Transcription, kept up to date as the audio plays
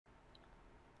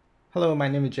Hello, my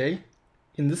name is Jay.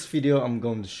 In this video, I'm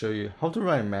going to show you how to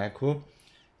write a macro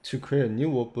to create a new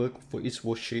workbook for each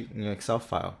worksheet in your Excel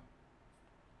file.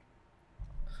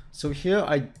 So here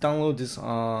I download this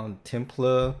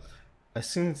template. I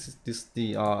think this is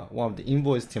the one of the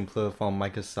invoice template from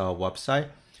Microsoft website.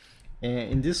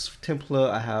 And in this template,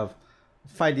 I have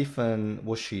 5 different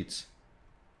worksheets.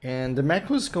 And the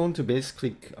macro is going to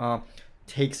basically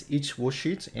takes each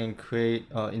worksheet and create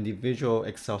an individual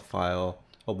Excel file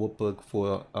or workbook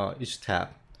for each tab.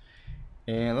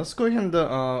 And let's go ahead and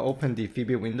open the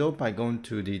VBA window by going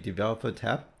to the Developer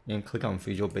tab and click on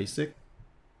Visual Basic.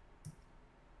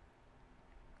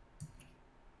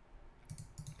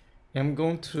 I'm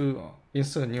going to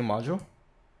insert a new module.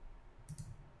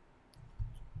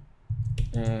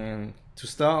 And to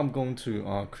start, I'm going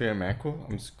to create a macro.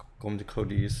 I'm just going to call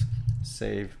these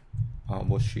save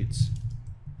worksheets.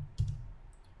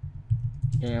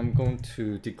 And I'm going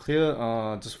to declare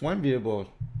just one variable.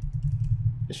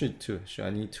 Actually two. I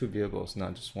need 2 variables,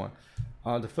 not just one.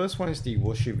 The first one is the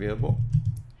worksheet variable,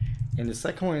 and the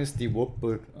second one is the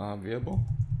workbook variable.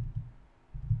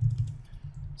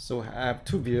 So I have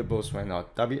 2 variables right now: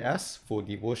 WS for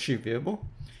the worksheet variable,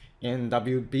 and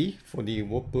WB for the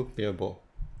workbook variable.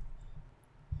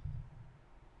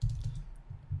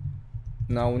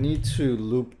 Now we need to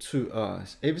loop to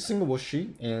every single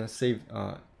worksheet and save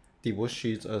the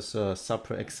worksheets as a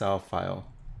separate Excel file.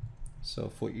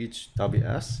 So for each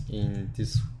WS in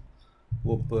this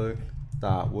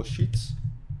workbook.worksheets,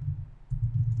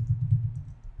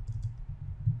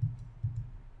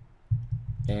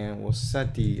 and we'll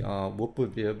set the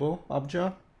workbook variable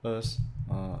object as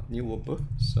new workbook.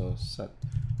 So set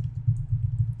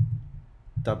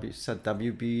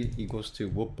WB equals to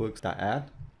workbook.add,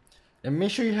 and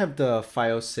make sure you have the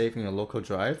file saved in your local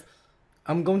drive.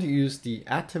 I'm going to use the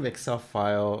active Excel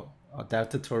file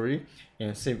directory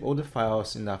and save all the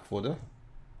files in that folder.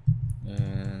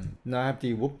 And now I have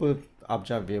the workbook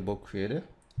object variable created,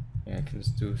 and I can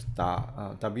just do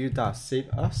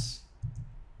w.saveas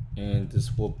and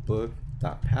this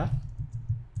workbook.path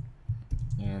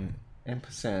and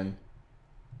ampersand,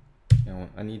 and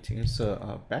I need to insert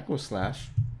a backward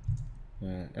slash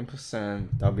and ampersand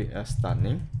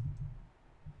ws.name.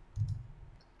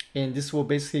 And this will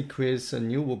basically create a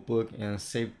new workbook and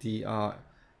save the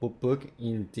workbook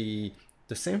in the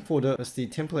same folder as the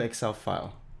template Excel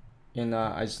file. And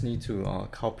I just need to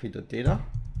copy the data.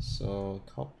 So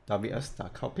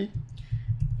ws.copy,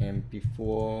 and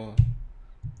before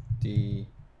the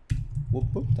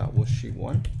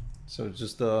workbook.worksheet1. So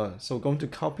just so we're going to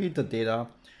copy the data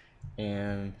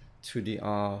and to the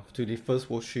first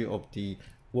worksheet of the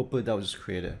workbook that was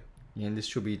created. And this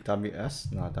should be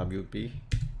WS, not WB.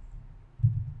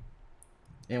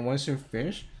 And once you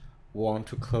finish, we want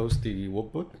to close the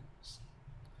workbook.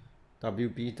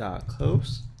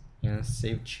 WB.close and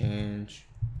save change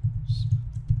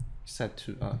set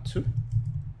to 2.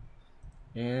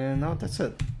 And now that's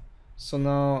it. So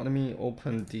now let me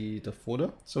open the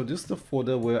folder. So this is the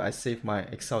folder where I save my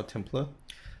Excel template.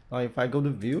 Now if I go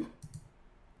to View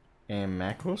and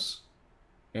Macros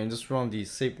and just run the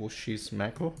Save Worksheets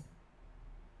macro,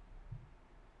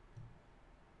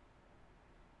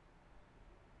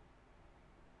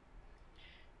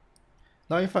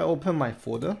 now if I open my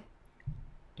folder,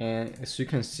 and as you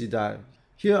can see that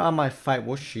here are my 5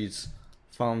 worksheets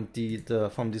from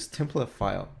from this template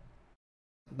file.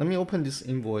 Let me open this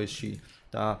invoice sheet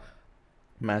that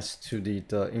matches to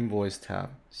the invoice tab.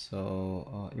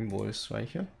 So invoice right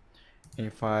here. And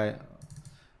if I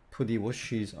put the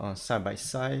worksheets on side by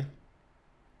side,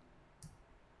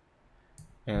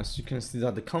 and as you can see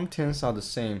that the contents are the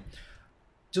same.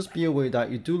 Just be aware that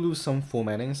you do lose some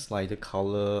formattings like the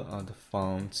color, the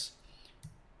fonts.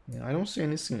 Yeah, I don't see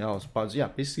anything else, but yeah,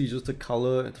 basically just the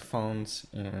color, the fonts,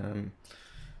 and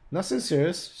nothing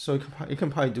serious. So you can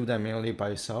probably do that manually by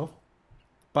yourself.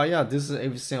 But yeah, this is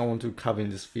everything I want to cover in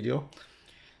this video.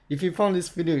 If you found this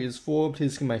video useful,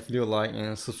 please give my video a like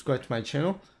and subscribe to my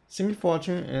channel. Thank you for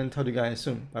watching, and talk to you guys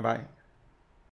soon. Bye bye.